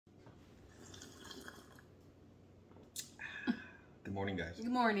morning, guys.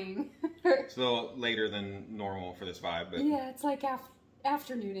 Good morning. It's a little later than normal for this vibe, but yeah, it's like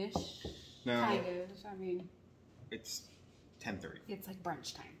afternoonish. No. Kind of. I mean, it's 10:30. It's like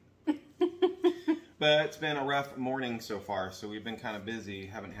brunch time. But it's been a rough morning so far, so we've been kind of busy.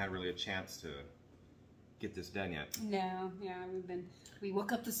 Haven't had really a chance to get this done yet. No, yeah, we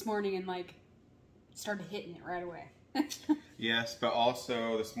woke up this morning and like started hitting it right away. Yes, but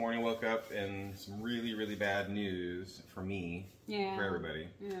also this morning woke up and some really, really bad news for me, Yeah. for everybody.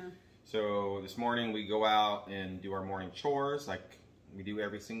 Yeah. So this morning we go out and do our morning chores like we do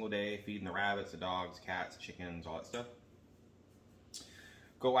every single day, feeding the rabbits, the dogs, cats, chickens, all that stuff.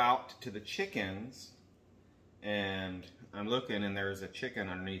 Go out to the chickens and I'm looking and there's a chicken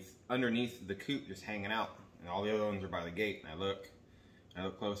underneath the coop just hanging out, and all the other ones are by the gate. And I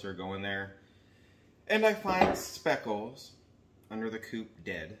look closer, go in there, and I find Speckles under the coop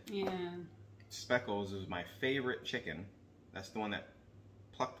dead. Yeah. Speckles is my favorite chicken. That's the one that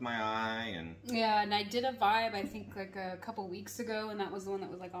plucked my eye. And yeah, and I did a vibe I think like a couple weeks ago, and that was the one that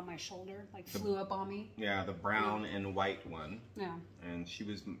was like on my shoulder, like flew up on me. Yeah, the brown and white one. Yeah. And she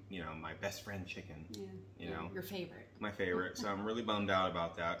was, my best friend chicken. Yeah. Your favorite. My favorite. So I'm really bummed out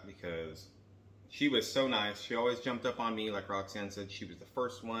about that because she was so nice. She always jumped up on me, like Roxanne said. She was the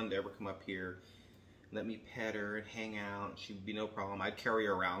first one to ever come up here, let me pet her and hang out. She would be no problem. I'd carry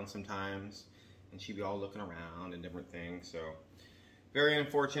her around sometimes, and she'd be all looking around and different things. So very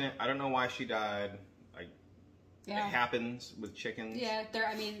unfortunate. I don't know why she died. It happens with chickens. Yeah,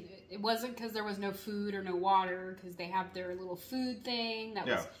 it wasn't because there was no food or no water, because they have their little food thing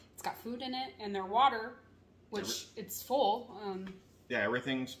it's got food in it, and their water, which it's full. Yeah,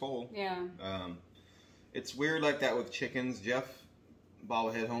 everything's full. Yeah. It's weird like that with chickens. Jeff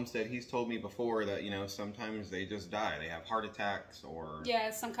Bobblehead Homestead, he's told me before that, sometimes they just die. They have heart attacks or... Yeah,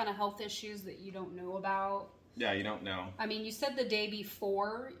 some kind of health issues that you don't know about. Yeah, you don't know. I mean, you said the day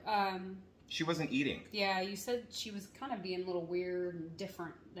before... she wasn't eating. Yeah, you said she was kind of being a little weird and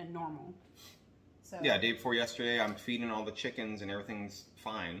different than normal. So. Yeah, day before yesterday, I'm feeding all the chickens and everything's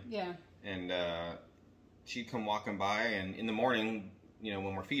fine. Yeah. And she'd come walking by, and in the morning,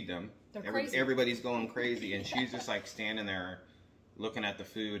 when we're feeding them, everybody's going crazy, and she's just like standing there looking at the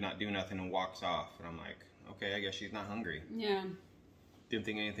food, not doing nothing, and walks off. And I'm like, okay, I guess she's not hungry. Yeah. Didn't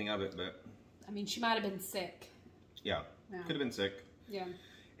think anything of it, but... I mean, she might have been sick. Yeah. Could have been sick. Yeah.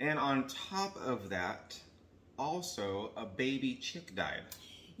 And on top of that, also, a baby chick died.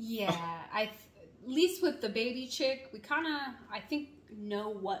 Yeah. At least with the baby chick, we kind of, I think, know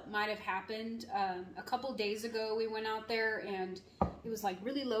what might have happened. A couple days ago, we went out there, and it was like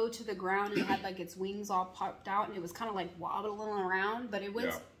really low to the ground, and it had like its wings all popped out, and it was kind of like wobbling around, but it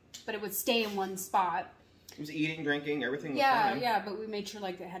would stay in one spot. It was eating, drinking, everything was fine. fine. Yeah, but we made sure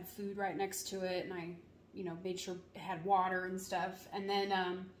like it had food right next to it, and I, made sure it had water and stuff. And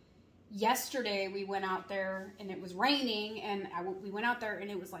then yesterday we went out there, and it was raining, and we went out there, and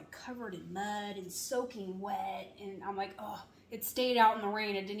it was like covered in mud and soaking wet, and I'm like, oh, it stayed out in the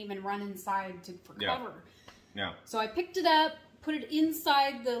rain. It didn't even run inside for cover. Yeah. So I picked it up, put it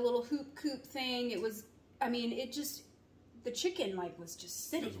inside the little hoop coop thing. It was, the chicken was just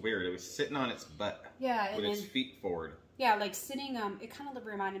sitting. It was weird. It was sitting on its butt. Yeah. With its feet forward. Yeah, like sitting, it kind of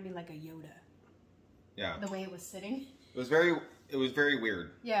reminded me like a Yoda. Yeah. The way it was sitting. It was very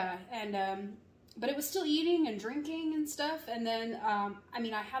weird. Yeah, and, but it was still eating and drinking and stuff. And then,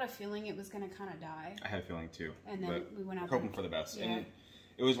 I had a feeling it was going to kind of die. I had a feeling too. And then we went out there. Hoping for the best. Yeah. And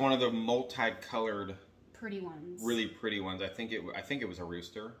it was one of the multicolored... pretty ones. Really pretty ones. I think it was a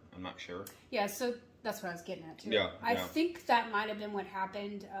rooster. I'm not sure. Yeah, so that's what I was getting at too. Yeah. I think that might have been what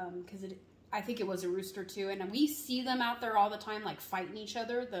happened, because I think it was a rooster too, and we see them out there all the time, like fighting each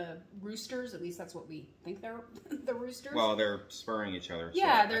other. The roosters, at least that's what we think they're the roosters. Well, they're spurring each other.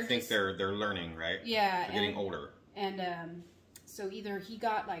 Yeah, so I think they're learning, right? Yeah, they're getting older. And so either he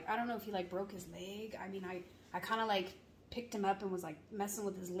got I don't know if he broke his leg. I kind of picked him up and was messing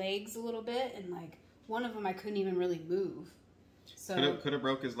with his legs a little bit, and one of them I couldn't even really move. So could have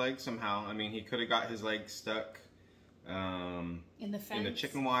broke his leg somehow. He could have got his leg stuck in the fence, in the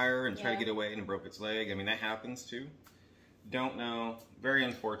chicken wire, and tried to get away and broke its leg. That happens too. Don't know. Very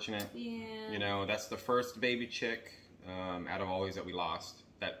unfortunate. Yeah. That's the first baby chick out of all these that we lost.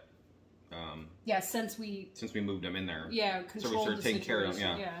 That. Since we moved them in there. Yeah. So we started taking care of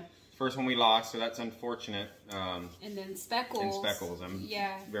them. Yeah. First one we lost, so that's unfortunate. And then Speckles. I'm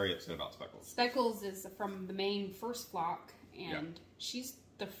very upset about Speckles. Speckles is from the main first flock, and she's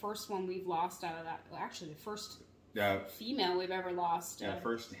the first one we've lost out of that. Well, actually, the first female we've ever lost. Yeah,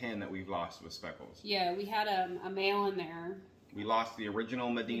 first hen that we've lost was Speckles. Yeah, we had a male in there. We lost the original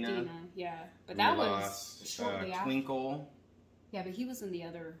Medina. Yeah, but that was shortly after. Twinkle. Yeah, but he was in the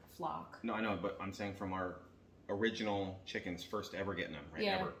other flock. No, I know, but I'm saying from our original chickens first ever getting them, right?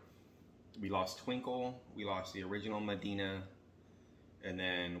 Yeah. Ever. We lost Twinkle, we lost the original Medina, and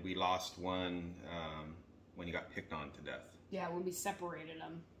then we lost one when he got picked on to death. Yeah, when we separated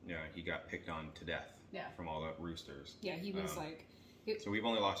him. Yeah, he got picked on to death. Yeah. From all the roosters. Yeah, he was So we've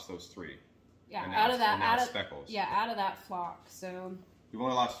only lost those 3. Yeah, and out now, of that, out of Speckles. Yeah, out of that flock. So we've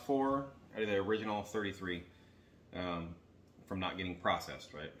only lost 4 out of the original 33 from not getting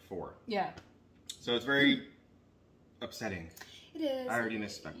processed, right? 4. Yeah. So it's very upsetting. It is. I already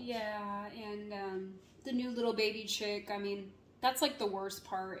miss Speckles. Yeah, and the new little baby chick. I mean, that's like the worst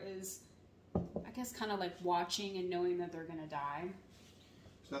part is, I guess, kind of like watching and knowing that they're gonna die.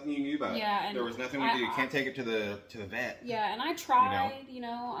 There's nothing you can do about it. Yeah, and there was nothing we do. You can't take it to the vet. Yeah, and I tried.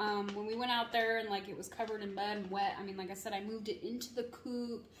 When we went out there and like it was covered in mud and wet. I mean, like I said, I moved it into the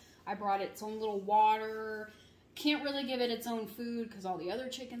coop. I brought it its own little water. Can't really give it its own food because all the other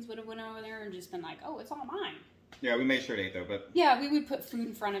chickens would have went over there and just been like, "Oh, it's all mine." Yeah, we made sure it ate though, but yeah, we would put food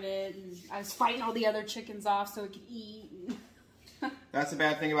in front of it, and I was fighting all the other chickens off so it could eat. That's the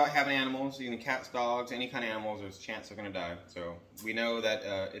bad thing about having animals. Even cats, dogs, any kind of animals, there's a chance they're going to die. So we know that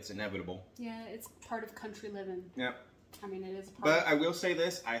it's inevitable. Yeah, it's part of country living. Yep. I mean, it is a part But I will say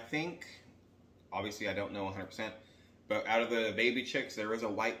this. I think, obviously I don't know 100%, but out of the baby chicks, there is a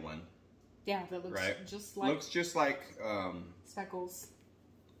white one. Yeah, that looks just like... Looks just like... Speckles.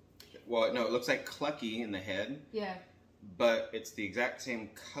 Well, no, it looks like Clucky in the head. Yeah. But it's the exact same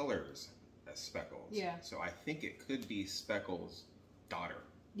colors as Speckles. Yeah. So I think it could be Speckles' daughter.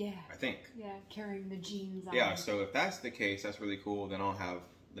 Yeah. I think. Yeah, carrying the genes on. Yeah, so if that's the case, that's really cool. Then I'll have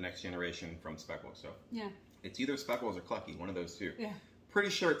the next generation from Speckles. So yeah, it's either Speckles or Clucky, one of those two. Yeah. Pretty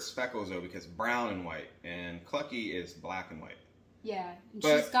sure it's Speckles though, because brown and white, and Clucky is black and white. Yeah, and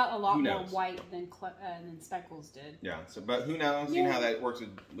But she's got a lot who more knows? white than Speckles did. Yeah. So, but who knows? Yeah. You know how that works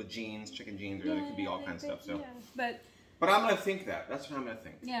with genes, chicken genes, or it could be all kinds of stuff. So, yeah. But I'm gonna think that. That's what I'm gonna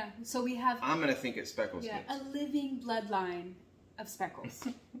think. Yeah. So we have. I'm gonna think it's Speckles. Yeah, kids. a living bloodline of Speckles.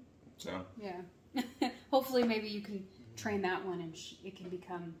 So. Yeah. Hopefully, maybe you can train that one, and it can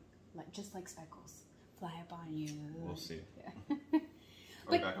become just like Speckles, fly up on you. We'll see. Yeah.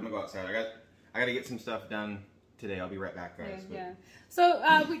 I'll be back. I'm gonna go outside. I got to get some stuff done today. I'll be right back, guys. Yeah.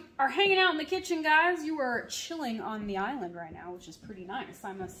 So we are hanging out in the kitchen, guys. You are chilling on the island right now, which is pretty nice,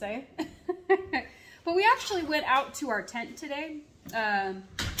 I must say. But we actually went out to our tent today. I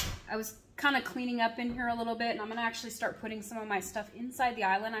was kind of cleaning up in here a little bit, and I'm going to actually start putting some of my stuff inside the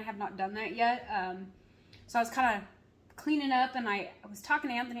island. I have not done that yet. So I was kind of cleaning up, and I was talking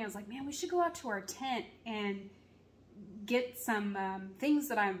to Anthony. I was like, man, we should go out to our tent and get some things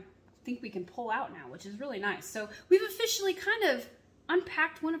that I think we can pull out now, which is really nice. So we've officially kind of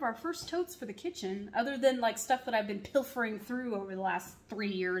unpacked one of our first totes for the kitchen, other than like stuff that I've been pilfering through over the last 3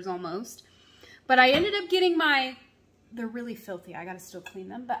 years almost. But I ended up getting they're really filthy. I gotta still clean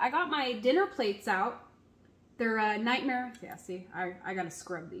them. But I got my dinner plates out. They're Nightmare. Yeah, see, I gotta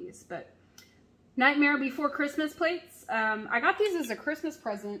scrub these. But Nightmare Before Christmas plates. I got these as a Christmas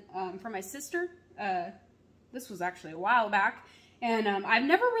present for my sister. This was actually a while back. And I've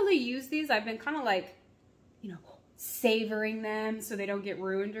never really used these. I've been kind of like, savoring them so they don't get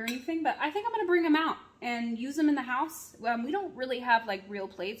ruined or anything. But I think I'm gonna bring them out and use them in the house. We don't really have like real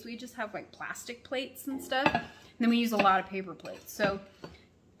plates. We just have like plastic plates and stuff. And then we use a lot of paper plates. So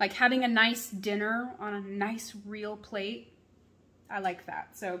like having a nice dinner on a nice real plate, I like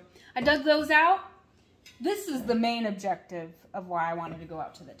that. So I dug those out. This is the main objective of why I wanted to go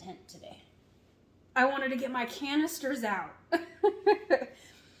out to the tent today. I wanted to get my canisters out.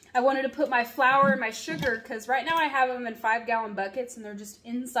 I wanted to put my flour and my sugar, because right now I have them in 5-gallon buckets and they're just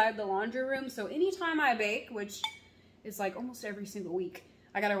inside the laundry room. So anytime I bake, which is like almost every single week,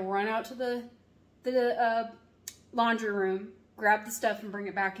 I gotta run out to the laundry room, grab the stuff and bring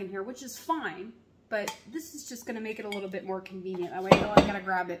it back in here, which is fine. But this is just gonna make it a little bit more convenient. That way I know I gotta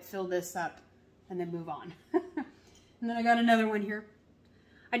grab it, fill this up, and then move on. And then I got another one here.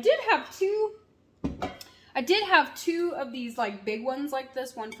 I did have two of these like big ones like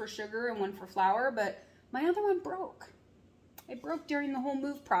this, one for sugar and one for flour, but my other one broke. It broke during the whole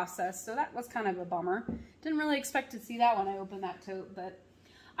move process, so that was kind of a bummer. Didn't really expect to see that when I opened that tote, but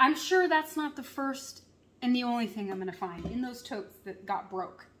I'm sure that's not the first and the only thing I'm going to find in those totes that got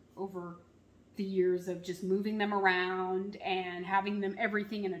broke over the years of just moving them around and having them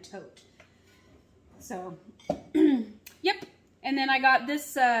everything in a tote. So, yep. And then I got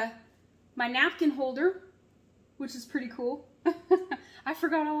this, my napkin holder, which is pretty cool. I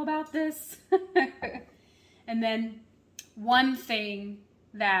forgot all about this. And then one thing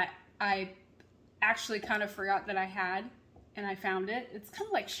that I actually kind of forgot that I had and I found it. It's kind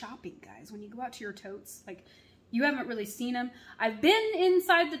of like shopping, guys. When you go out to your totes, like, you haven't really seen them. I've been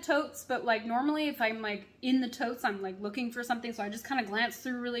inside the totes, but like normally if I'm like in the totes, I'm like looking for something. So I just kind of glance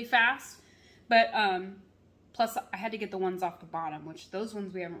through really fast. But plus I had to get the ones off the bottom, which those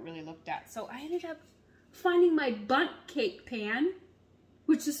ones we haven't really looked at. So I ended up finding my bundt cake pan,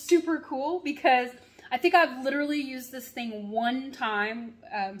 which is super cool because I think I've literally used this thing one time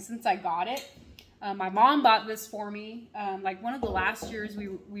since I got it. My mom bought this for me like one of the last years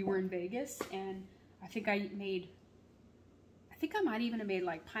we were in Vegas, and I think I might even have made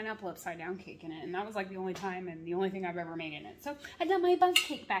like pineapple upside down cake in it, and that was like the only time and the only thing I've ever made in it. So I got my bundt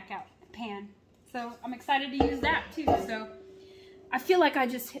cake back out pan. So I'm excited to use that too. So I feel like I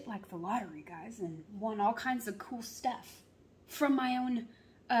just hit like the lottery, guys, and won all kinds of cool stuff from my own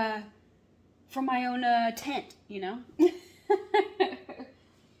tent, you know.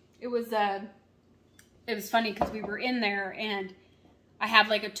 It was funny because we were in there and I have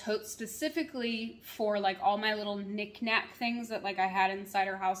like a tote specifically for like all my little knick-knack things that like I had inside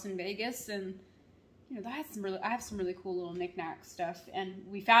our house in Vegas, and you know, I have some really cool little knick-knack stuff, and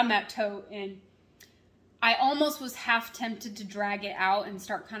we found that tote, and I almost was half tempted to drag it out and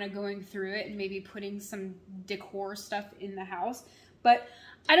start kind of going through it and maybe putting some decor stuff in the house, but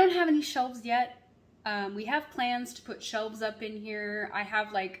I don't have any shelves yet. We have plans to put shelves up in here. I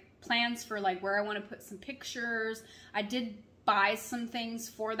have like plans for like where I want to put some pictures. I did buy some things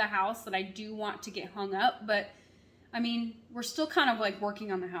for the house that I do want to get hung up, but I mean, we're still kind of like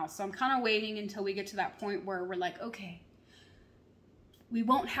working on the house, so I'm kind of waiting until we get to that point where we're like, okay, we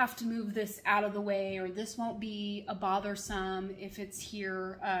won't have to move this out of the way, or this won't be a bothersome if it's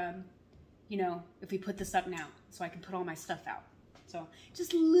here, you know, if we put this up now, so I can put all my stuff out. So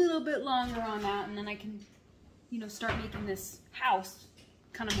just a little bit longer on that, and then I can, you know, start making this house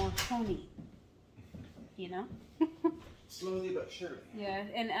kind of more homey, you know? Slowly but surely. Yeah,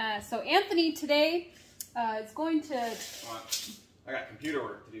 and so Anthony today is going to... I got computer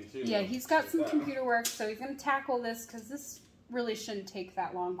work to do too. Yeah, he's got some computer work, so he's going to tackle this, because this really shouldn't take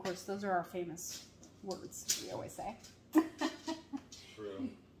that long. Of course, those are our famous words we always say. True.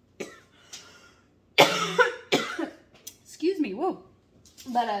 Excuse me, whoa.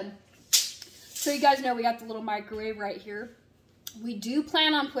 But, so you guys know we got the little microwave right here. We do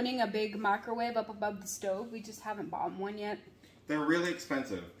plan on putting a big microwave up above the stove. We just haven't bought one yet. They're really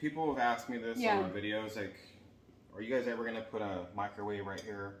expensive. People have asked me this on my videos, like, are you guys ever going to put a microwave right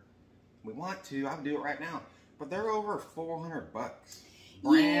here? We want to. I'll do it right now. But they're over $400.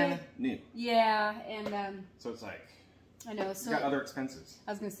 Brand new. Yeah, and... so it's like... I know. So you got other expenses.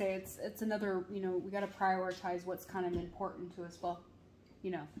 I was going to say, it's another, you know, we got to prioritize what's kind of important to us. Well,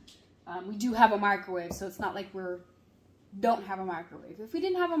 you know, we do have a microwave, so it's not like don't have a microwave. If we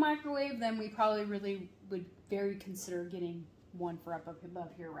didn't have a microwave, then we probably really would very consider getting one for up above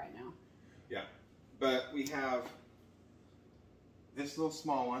here right now. Yeah, but we have this little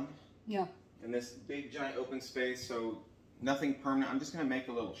small one. Yeah. And this big giant open space, so nothing permanent. I'm just gonna make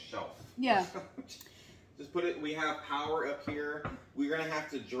a little shelf. Yeah. Just put it. We have power up here. We're gonna have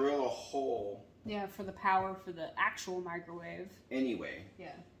to drill a hole. Yeah, for the power for the actual microwave. Anyway.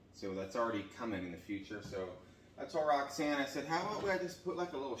 Yeah. So that's already coming in the future. So I told Roxanne, I said, how about I just put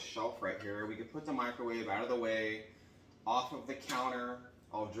like a little shelf right here? We could put the microwave out of the way, off of the counter.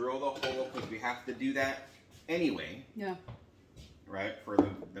 I'll drill the hole because we have to do that anyway. Yeah. Right, for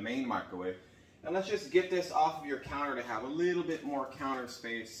the main microwave. And let's just get this off of your counter to have a little bit more counter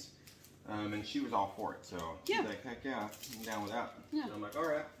space. And she was all for it. So she's like, heck yeah, I'm down with that. Yeah. So I'm like, all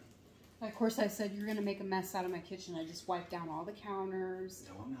right. Of course, I said, you're going to make a mess out of my kitchen. I just wiped down all the counters,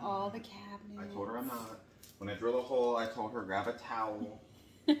 no, I'm not. all the cabinets. I told her I'm not. When I drill a hole, I told her grab a towel,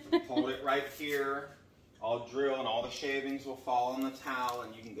 hold it right here. I'll drill and all the shavings will fall on the towel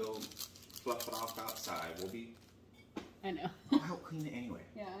and you can go fluff it off outside. We'll be... I know. I'll help clean it anyway.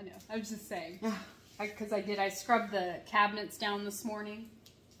 Yeah, I know. I was just saying. Yeah. Because I scrubbed the cabinets down this morning.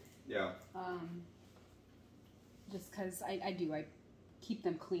 Yeah. Just because I keep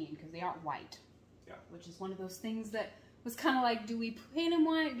them clean because they aren't white. Yeah. Which is one of those things that was kind of like, do we paint them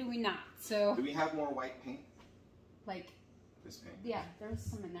white? Do we not? So. Do we have more white paint? Like. This paint. Yeah, there's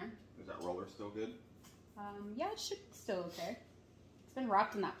some in there. Is that roller still good? Yeah, it should be still okay. It's been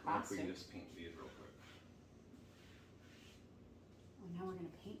wrapped in that plastic. We can just paint these real quick. Oh, now we're gonna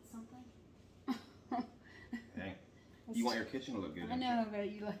paint something. Hey, you want your kitchen to look good. I know,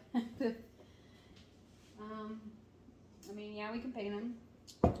 but you like. I mean, yeah, we can paint them.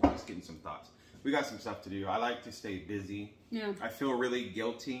 Just getting some thoughts. We got some stuff to do. I like to stay busy. Yeah. I feel really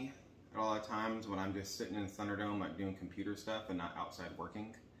guilty at all the times when I'm just sitting in Thunderdome, like doing computer stuff and not outside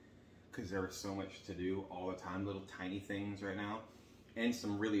working. because there is so much to do all the time, little tiny things right now, and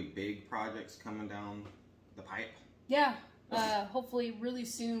some really big projects coming down the pipe. Yeah. Hopefully really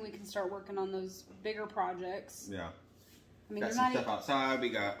soon we can start working on those bigger projects. Yeah. I mean, Got some stuff outside. We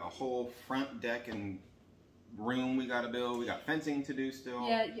got a whole front deck and room we got to build. We got fencing to do still.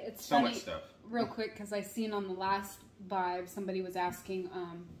 Yeah, it's so funny, much stuff. Real quick, because I seen on the last Vibe, somebody was asking,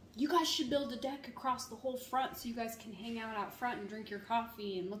 you guys should build a deck across the whole front so you guys can hang out front and drink your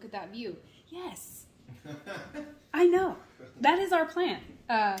coffee and look at that view. Yes. I know. That is our plan.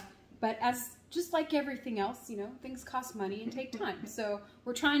 But just like everything else, you know, things cost money and take time. So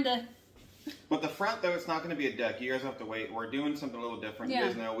we're trying to... But the front, though, it's not going to be a deck. You guys have to wait. We're doing something a little different. Yeah. You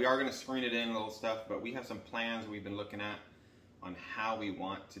guys know we are going to screen it in a little stuff, but we have some plans we've been looking at on how we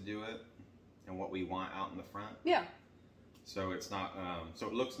want to do it and what we want out in the front. Yeah. So it's not, so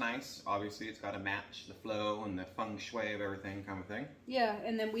it looks nice. Obviously, it's got to match the flow and the feng shui of everything kind of thing. Yeah,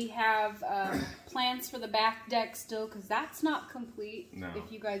 and then we have plans for the back deck still, because that's not complete. No.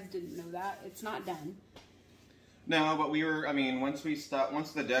 If you guys didn't know that, it's not done. No, but we were, I mean, once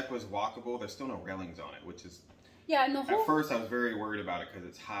the deck was walkable, there's still no railings on it, which is, yeah, and the whole... At first, I was very worried about it because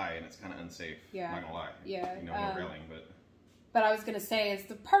it's high and it's kind of unsafe. Yeah. I'm not going to lie. Yeah. You know, no railing, but... But I was going to say, is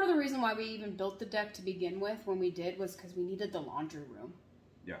part of the reason why we even built the deck to begin with, when we did, was because we needed the laundry room.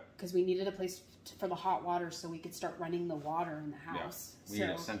 Yeah. Because we needed a place for the hot water so we could start running the water in the house. Yeah. We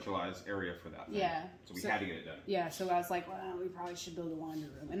need a centralized area for that. Yeah. So we had to get it done. Yeah, so I was like, well, we probably should build a laundry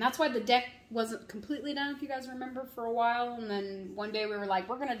room. And that's why the deck wasn't completely done, if you guys remember, for a while. And then one day we were like,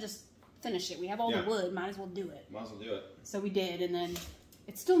 we're going to just finish it. We have all the wood. Might as well do it. Might as well do it. So we did. And then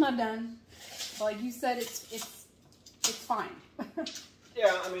it's still not done. But like you said, it's fine.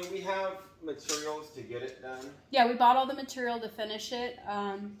 Yeah, I mean, we have materials to get it done. Yeah, we bought all the material to finish it.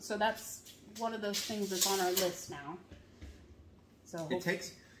 So that's one of those things that's on our list now. So it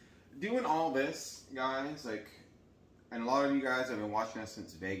takes doing all this, guys, like, and a lot of you guys have been watching us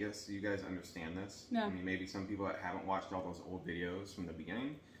since Vegas, so you guys understand this. Yeah. I mean, maybe some people that haven't watched all those old videos from the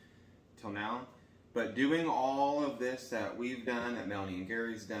beginning till now. But doing all of this that we've done, that Melanie and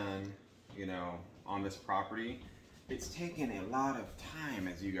Gary's done, you know, on this property, it's taken a lot of time,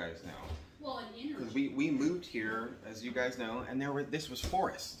 as you guys know. Well, and because we moved here, as you guys know, and this was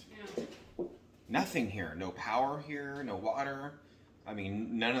forest. Yeah. Nothing here. No power here. No water. I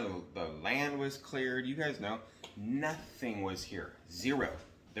mean, none of the land was cleared. You guys know, nothing was here. Zero.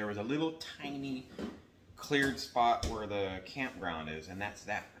 There was a little tiny cleared spot where the campground is, and that's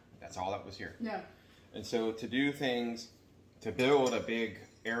that. That's all that was here. Yeah. And so to do things, to build a big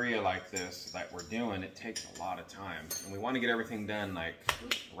area like this that we're doing, it takes a lot of time, and we want to get everything done like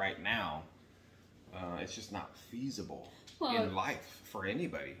right now. It's just not feasible in life for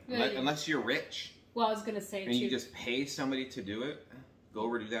anybody, unless you're rich. Well, I was gonna say, and you just pay somebody to do it. Go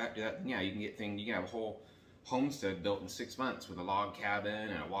over to do that. Yeah, you can get things. You can have a whole homestead built in 6 months with a log cabin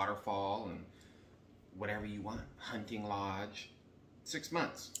and a waterfall and whatever you want. Hunting lodge, 6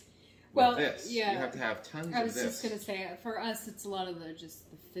 months. Well, this. Yeah, you have to have tons of this. I was just gonna say, for us, it's a lot of the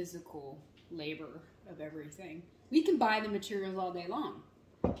physical labor of everything. We can buy the materials all day long,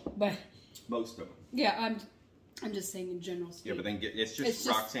 but most of them. Yeah, I'm just saying in general speaking. Yeah, but then it's just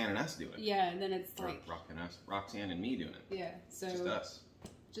Roxanne and us doing it. Yeah, and then it's like Roxanne and me doing it. Yeah, so just us.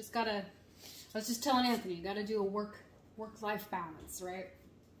 Just gotta. I was just telling Anthony, you gotta do a work-life balance, right?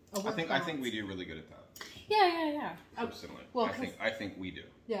 I think we do really good at that. Yeah. Personally, well, I think we do.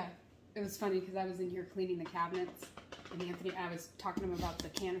 Yeah, it was funny because I was in here cleaning the cabinets, and Anthony, I was talking to him about the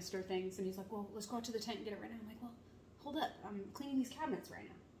canister things, and he's like, "Well, let's go out to the tent and get it right now." I'm like, "Well, hold up, I'm cleaning these cabinets right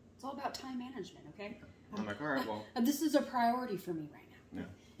now. It's all about time management, okay?" I'm like, "All right, well, this is a priority for me right now."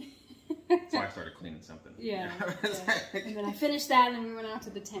 Yeah. So I started cleaning something. Yeah. And then I finished that, and then we went out to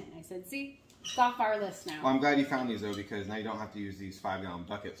the tent, and I said, "See, it's off our list now." Well, I'm glad you found these though, because now you don't have to use these 5-gallon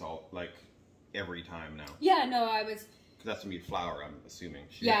buckets every time now. Yeah, no, I was. Because that's gonna be flour, I'm assuming.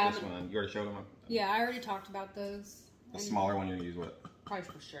 This one. You already showed them. Yeah, I already talked about those. The smaller one you're gonna use what? Probably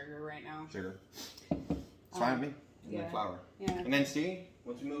for sugar right now. Sugar. It's fine with me. Yeah. Flour. Yeah. And then see,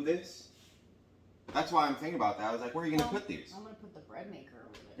 once we move this, that's why I'm thinking about that. I was like, where are you gonna put these? I'm gonna put the bread maker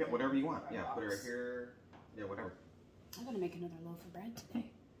over there. Yeah, whatever you want. Yeah, put it right here. Yeah, whatever. I'm gonna make another loaf of bread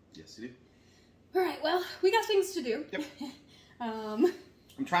today. Yes, you do. All right. Well, we got things to do. Yep.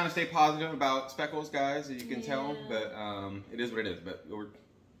 I'm trying to stay positive about Speckles, guys, as you can tell, but it is what it is. But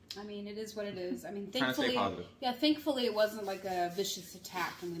I mean, it is what it is. I mean, trying to stay positive. Yeah, thankfully it wasn't like a vicious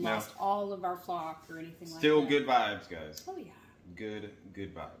attack and we lost all of our flock or anything like that. Still good vibes, guys. Oh, yeah. Good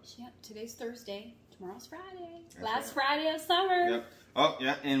vibes. Yep, today's Thursday. Tomorrow's Friday. That's Last Friday of summer. Yep. Oh,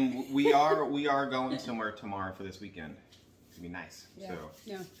 yeah, and we are going somewhere tomorrow for this weekend. gonna be nice. Yeah. So,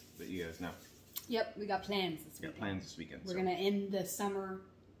 yeah. but you guys know. Yep, we got plans this weekend. Got plans this weekend. We're gonna end the summer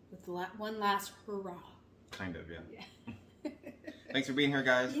with one last hurrah. Kind of, yeah. Thanks for being here,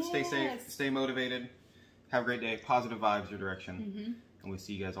 guys. Yes. Stay safe, stay motivated. Have a great day. Positive vibes your direction. And we'll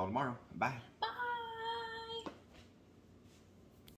see you guys all tomorrow. Bye.